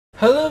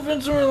Hello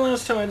friends, remember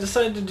last time I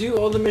decided to do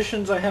all the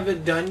missions I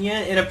haven't done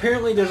yet, and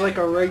apparently there's like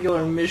a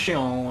regular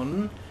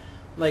mission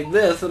like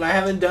this that I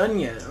haven't done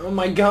yet. Oh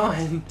my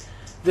god.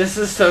 This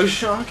is so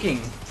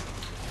shocking.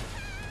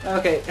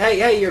 Okay,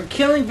 hey, you're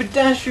killing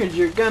pedestrians,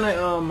 you're gonna,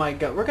 oh my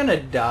god, we're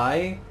gonna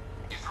die.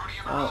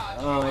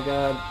 Oh my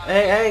god.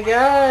 Hey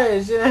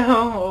guys, you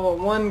know,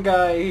 one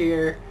guy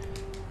here.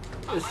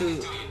 This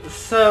is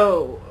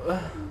so,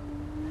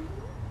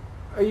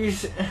 are you,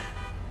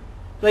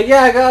 like,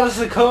 yeah, I got us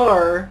a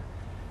car.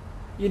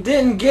 You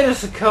didn't get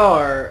us a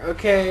car,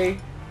 okay?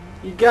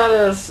 You got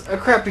us a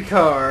crappy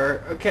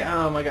car, okay?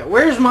 Oh my god,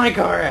 where's my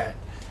car at?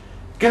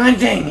 God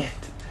dang it.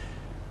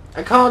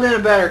 I called in a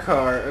better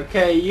car,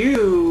 okay?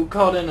 You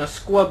called in a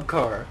squub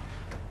car.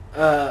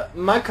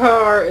 My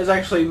car is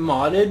actually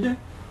modded,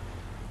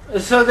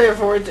 so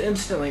therefore it's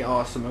instantly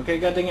awesome, okay?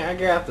 God dang it, I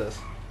got this.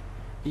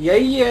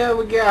 Yeah,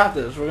 we got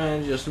this. We're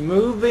gonna just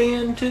move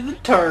into the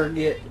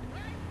target.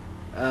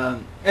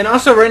 And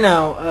also right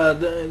now,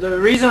 the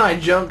reason I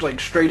jumped like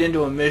straight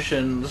into a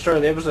mission at the start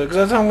of the episode, because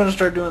that's how I'm going to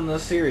start doing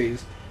this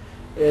series,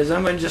 is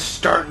I'm going to just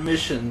start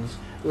missions.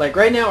 Like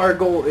right now our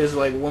goal is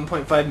like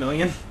 1.5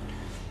 million.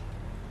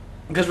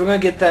 Because we're going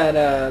to get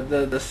that,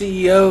 the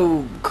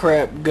CEO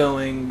crap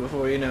going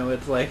before, you know,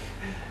 it's like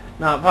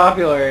not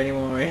popular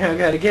anymore. You know,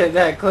 got to get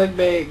that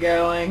clickbait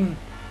going.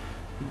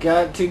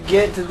 Got to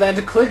get to that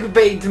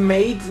clickbait,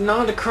 mate,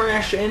 not to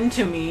crash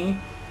into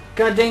me.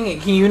 God dang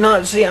it, can you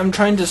not see I'm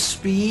trying to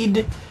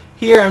speed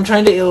here? I'm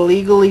trying to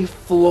illegally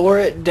floor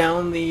it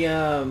down the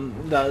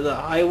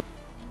highway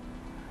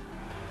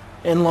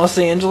in Los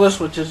Angeles,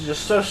 which is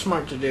just so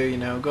smart to do, you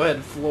know. Go ahead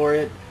and floor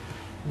it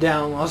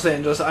down Los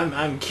Angeles.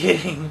 I'm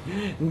kidding.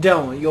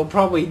 Don't. You'll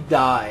probably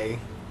die.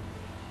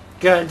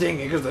 God dang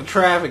it, because the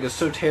traffic is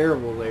so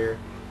terrible there.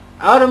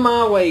 Out of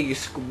my way, you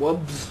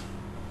squubs.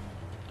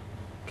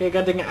 Okay,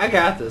 god dang it, I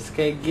got this.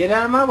 Okay, get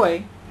out of my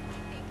way.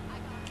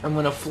 I'm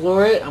gonna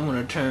floor it. I'm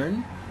gonna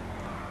turn.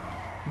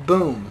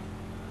 Boom.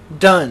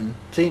 Done.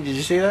 See? Did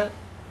you see that?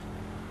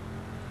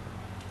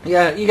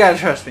 Yeah, you gotta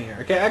trust me here.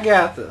 Okay, I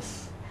got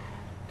this.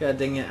 God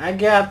dang it, I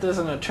got this.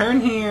 I'm gonna turn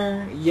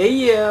here.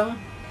 Yeah.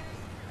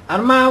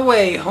 Out of my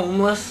way,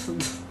 homeless.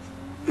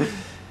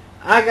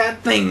 I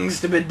got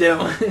things to be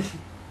doing.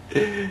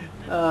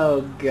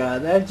 Oh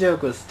god, that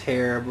joke was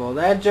terrible.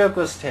 That joke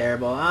was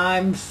terrible.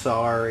 I'm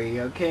sorry,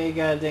 okay,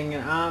 god dang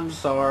it. I'm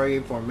sorry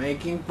for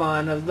making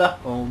fun of the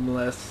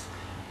homeless.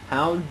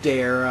 How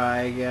dare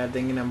I, god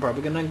dang it. I'm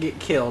probably gonna get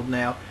killed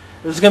now.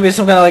 There's gonna be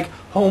some kind of like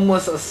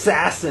homeless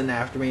assassin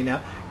after me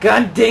now.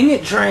 God dang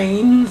it,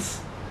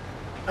 trains.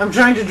 I'm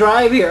trying to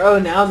drive here. Oh,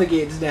 now the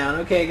gate's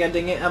down. Okay, god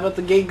dang it. How about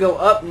the gate go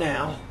up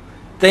now?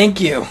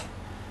 Thank you.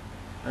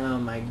 Oh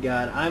my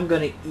god, I'm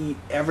gonna eat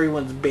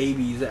everyone's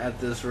babies at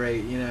this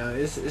rate, you know.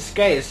 It's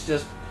great, it's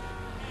just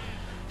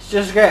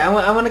great. I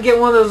want to get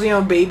one of those, you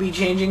know, baby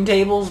changing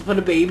tables, put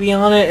a baby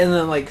on it, and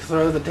then, like,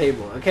 throw the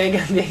table, okay,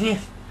 god dang it.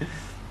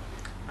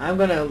 I'm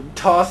gonna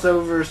toss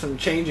over some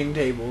changing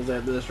tables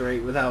at this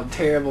rate with how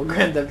terrible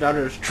Grand Theft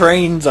Auto's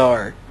trains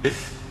are.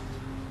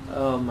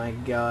 Oh my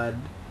god.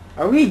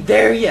 Are we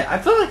there yet? I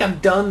feel like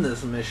I've done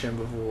this mission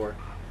before.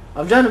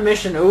 I've done a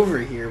mission over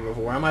here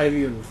before. I might have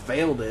even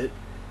failed it.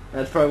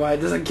 That's probably why it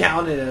doesn't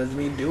count it as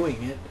me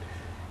doing it.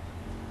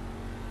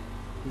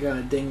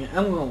 God dang it.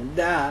 I'm gonna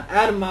die.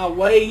 Out of my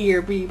way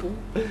here, people.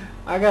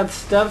 I got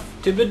stuff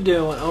to be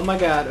doing. Oh my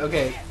god.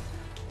 Okay.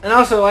 And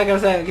also, like I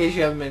said, in case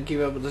you haven't been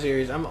keeping up with the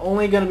series, I'm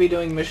only going to be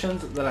doing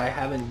missions that I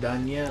haven't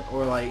done yet.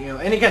 Or, like, you know,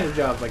 any kind of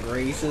jobs, like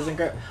races and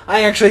crap.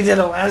 I actually did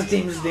a last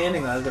team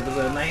standing last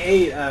episode, and I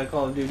hate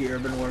Call of Duty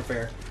Urban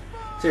Warfare.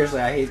 Seriously,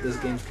 I hate this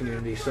game's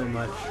community so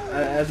much.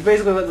 That's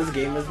basically what this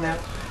game is now.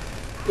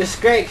 It's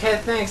great,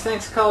 Kat.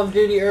 Thanks, Call of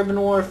Duty Urban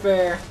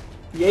Warfare.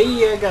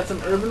 Yeah, got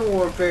some Urban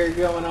Warfare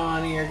going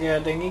on here.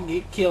 God dang it,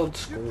 get killed,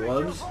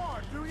 squubs.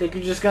 Think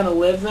you're just gonna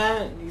live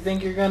that? You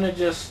think you're gonna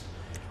just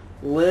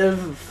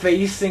live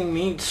facing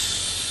me?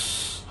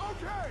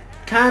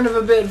 Kind of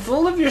a bit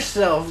full of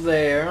yourself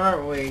there,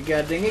 aren't we?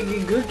 God dang it,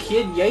 you good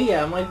kid.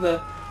 Yeah, I'm like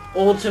the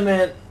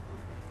ultimate,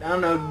 I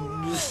don't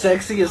know,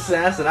 sexy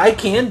assassin. I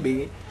can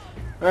be.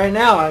 Right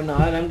now I'm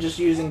not. I'm just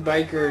using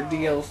biker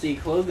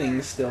DLC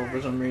clothing still for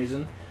some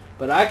reason.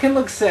 But I can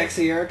look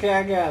sexier. Okay,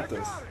 I got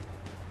this.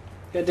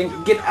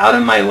 Get out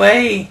of my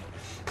way!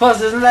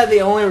 Plus, isn't that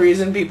the only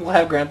reason people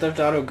have Grand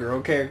Theft Auto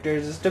girl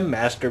characters? Is to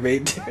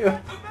masturbate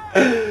to?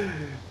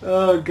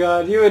 Oh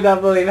god, you would not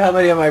believe how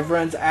many of my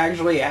friends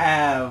actually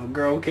have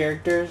girl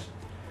characters.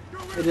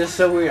 It is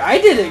so weird. I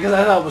did it because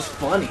I thought it was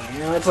funny. You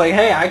know, it's like,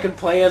 hey, I could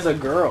play as a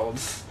girl.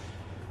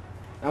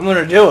 I'm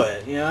gonna do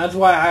it, you know, that's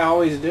why I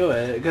always do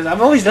it, because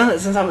I've always done it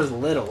since I was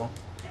little.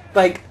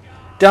 Like,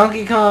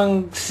 Donkey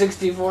Kong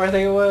 64, I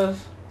think it was.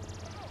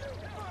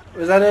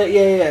 Was that it?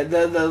 Yeah,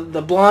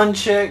 the blonde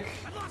chick.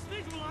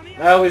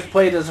 I always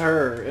played as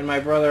her, and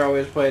my brother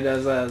always played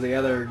as the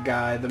other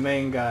guy, the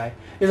main guy.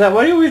 He's like,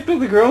 why do you always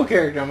pick the girl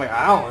character? I'm like,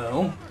 I don't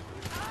know.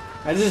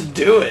 I just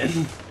do it.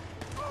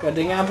 God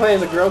dang it, I play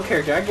as a girl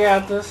character, I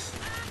got this.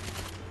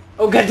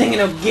 Oh god dang it,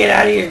 no, get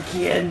out of here,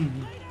 kid.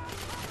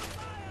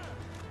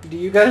 Do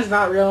you guys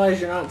not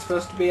realize you're not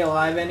supposed to be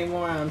alive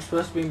anymore? I'm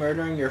supposed to be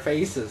murdering your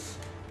faces.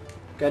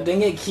 God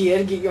dang it,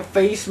 kid. Get your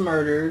face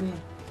murdered.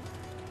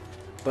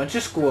 Bunch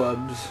of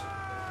squubs.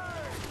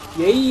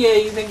 Yeah,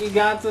 you think you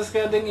got this?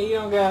 God dang it, you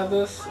don't got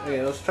this.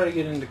 Okay, let's try to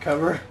get into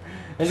cover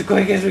as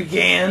quick as we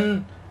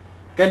can.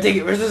 God dang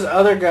it, where's this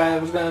other guy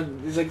that was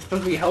he's like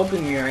supposed to be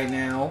helping me right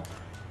now.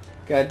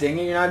 God dang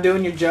it, you're not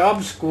doing your job,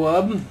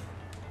 squub.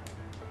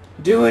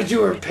 Do what you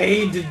were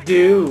paid to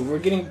do. We're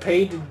getting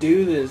paid to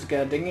do this.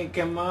 God dang it,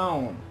 come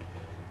on.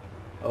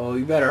 Oh,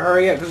 you better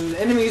hurry up because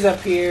there's enemies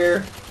up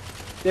here.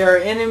 There are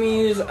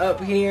enemies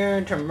up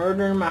here to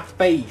murder my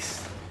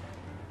face.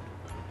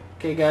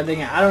 Okay, god dang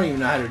it, I don't even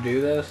know how to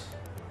do this.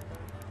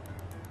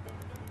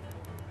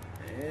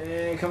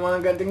 Hey, come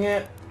on, god dang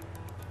it.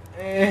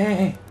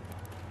 Hey.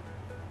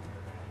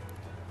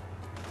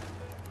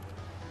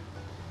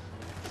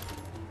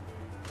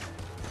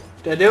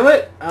 Did I do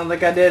it? I don't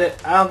think I did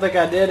it. I don't think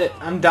I did it.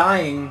 I'm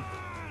dying.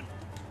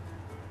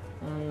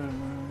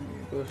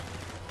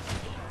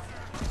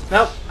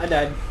 Nope, I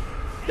died.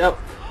 Nope.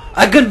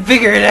 I couldn't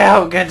figure it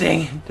out, god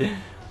dang it.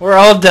 We're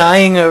all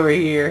dying over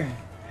here.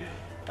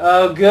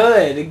 Oh,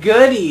 good.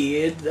 Goody.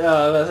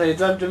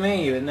 It's up to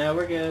me, but now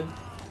we're good.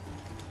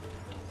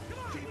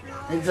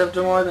 It's up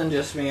to more than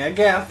just me. I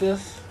got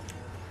this.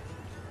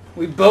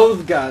 We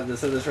both got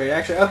this at this rate.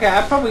 Actually, okay,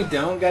 I probably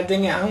don't. God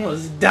dang it, I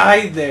almost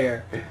died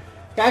there.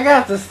 I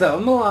got this though.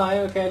 I'm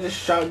alive. Okay, I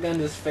just shotgunned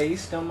his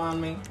face. Don't mind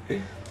me.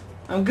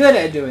 I'm good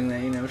at doing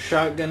that, you know,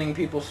 shotgunning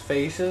people's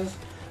faces.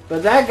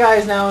 But that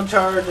guy's now in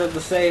charge of the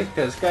safe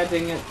because, god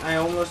dang it, I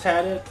almost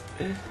had it.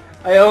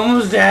 I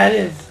almost had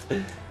it.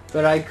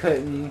 But I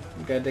couldn't.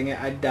 God dang it,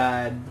 I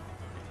died.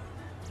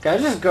 Can I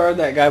just guard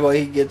that guy while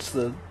he gets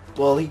the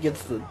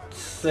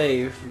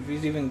safe? If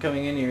he's even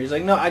coming in here. He's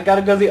like, no, I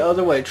gotta go the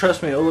other way.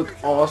 Trust me, it'll look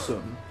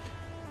awesome.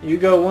 You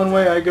go one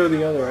way, I go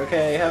the other.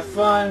 Okay, have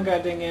fun,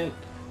 god dang it.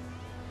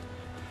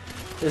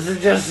 This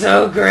is just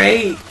so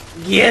great.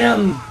 Get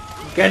him.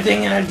 God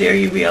dang it, I dare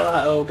you be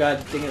alive. Oh,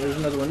 god dang it, there's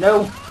another one.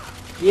 No.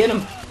 Get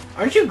him.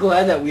 Aren't you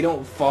glad that we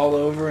don't fall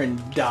over and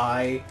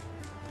die?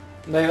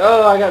 Like,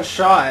 oh, I got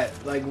shot.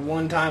 Like,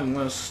 one time I'm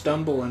gonna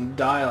stumble and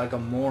die like a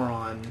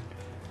moron.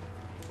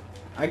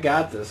 I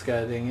got this,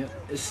 god dang it.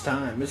 It's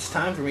time. It's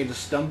time for me to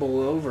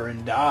stumble over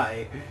and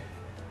die.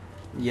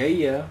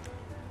 Yeah.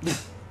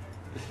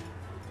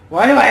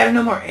 Why do I have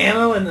no more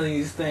ammo in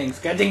these things?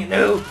 God dang it,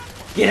 no.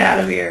 Get out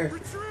of here.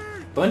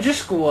 Bunch of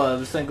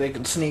squubs think they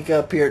can sneak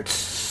up here.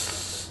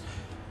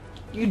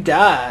 You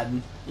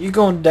died. You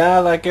gonna die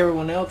like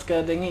everyone else,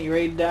 god dang it. You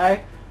ready to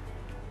die?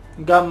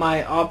 Got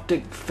my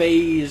optic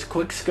phase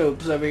quick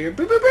scopes over here.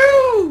 Boo boo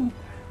boo!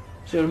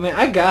 See what I mean?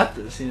 I got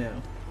this, you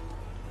know.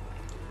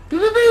 Boo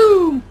boo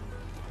boo!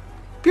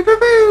 Boo boo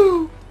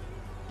boo!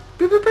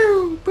 Boo boo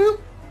boo! Boop!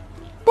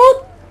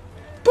 Boop!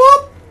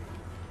 Boop!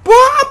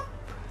 Boop!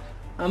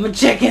 I'm a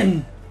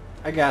chicken!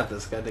 I got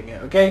this, god dang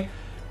it, okay?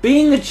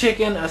 Being a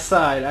chicken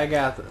aside, I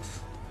got this.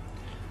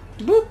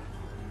 Boop!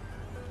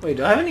 Wait,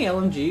 do I have any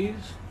LMGs?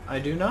 I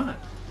do not.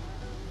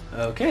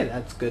 Okay,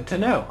 that's good to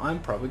know. I'm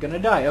probably gonna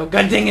die. Oh,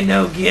 god dang it,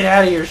 no! Get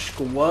out of here,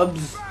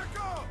 squubs!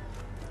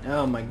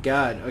 Oh my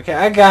god. Okay,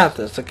 I got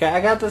this, okay? I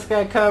got this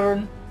guy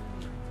covered.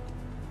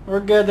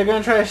 We're good. They're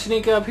gonna try to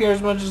sneak up here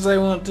as much as they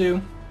want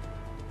to.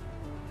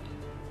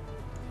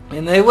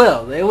 And they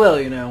will,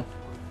 you know.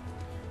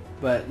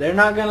 But they're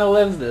not gonna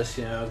live this,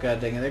 you know, god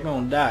dang it, they're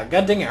gonna die.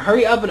 God dang it,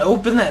 hurry up and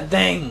open that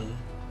thing!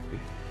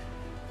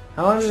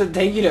 How long does it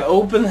take you to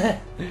open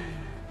that?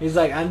 He's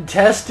like, I'm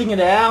testing it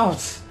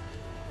out!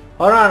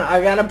 Hold on,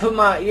 I gotta put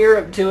my ear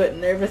up to it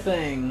and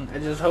everything. I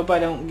just hope I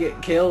don't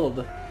get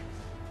killed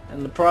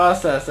in the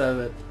process of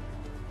it.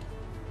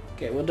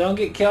 Okay, well don't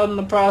get killed in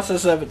the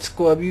process of it,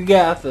 squub, you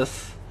got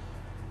this.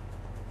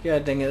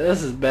 God dang it,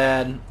 this is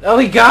bad. Oh,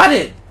 he got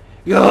it!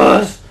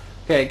 Yes!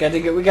 Okay, god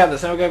dang it, we got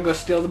this. Now we gotta go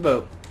steal the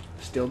boat.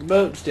 Steal the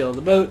boat, steal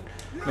the boat.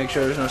 Make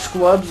sure there's no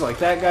squubs like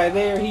that guy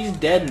there. He's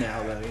dead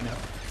now, though, you know.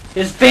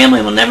 His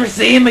family will never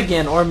see him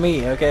again, or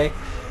me, okay?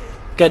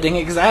 God dang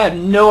it, because I had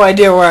no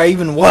idea where I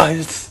even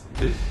was.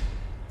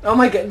 Oh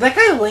my god, that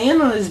guy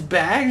landed on his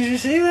back. Did you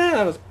see that?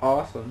 That was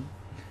awesome.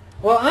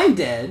 Well, I'm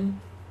dead.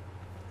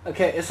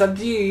 Okay, it's up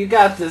to you. You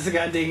got this,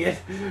 god dang it.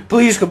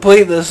 Please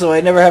complete this so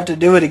I never have to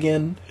do it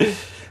again.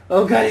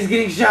 Oh god, he's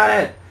getting shot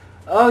at.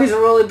 Oh, he's a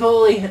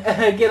roly-poly.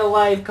 Get a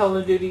life, Call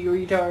of Duty, you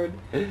retard.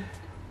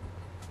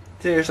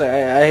 Seriously,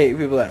 I hate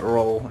people that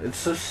roll. It's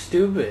so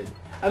stupid.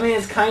 I mean,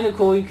 it's kind of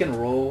cool you can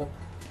roll,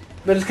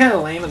 but it's kind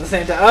of lame at the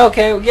same time.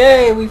 Okay,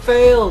 yay, we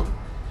failed.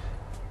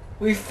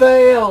 We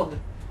failed.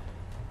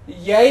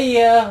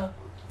 Yeah.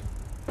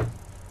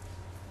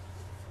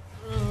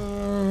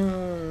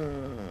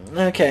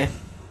 Okay.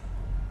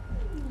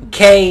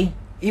 Okay.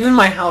 Even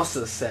my house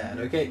is sad,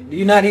 okay? Do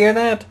you not hear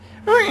that?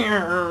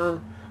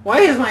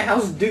 Why does my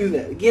house do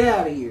that? Get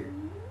out of here.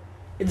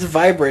 It's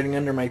vibrating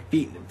under my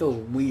feet. It feels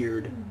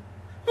weird.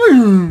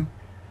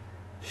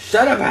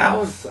 Shut up,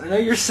 house. I know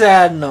you're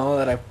sad and all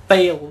that I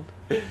failed.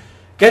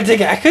 God dang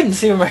it, I couldn't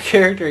see where my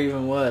character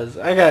even was.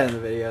 I got it in the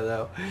video,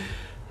 though.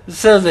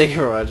 So thank you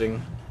for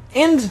watching.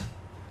 And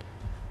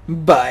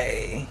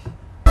Bye.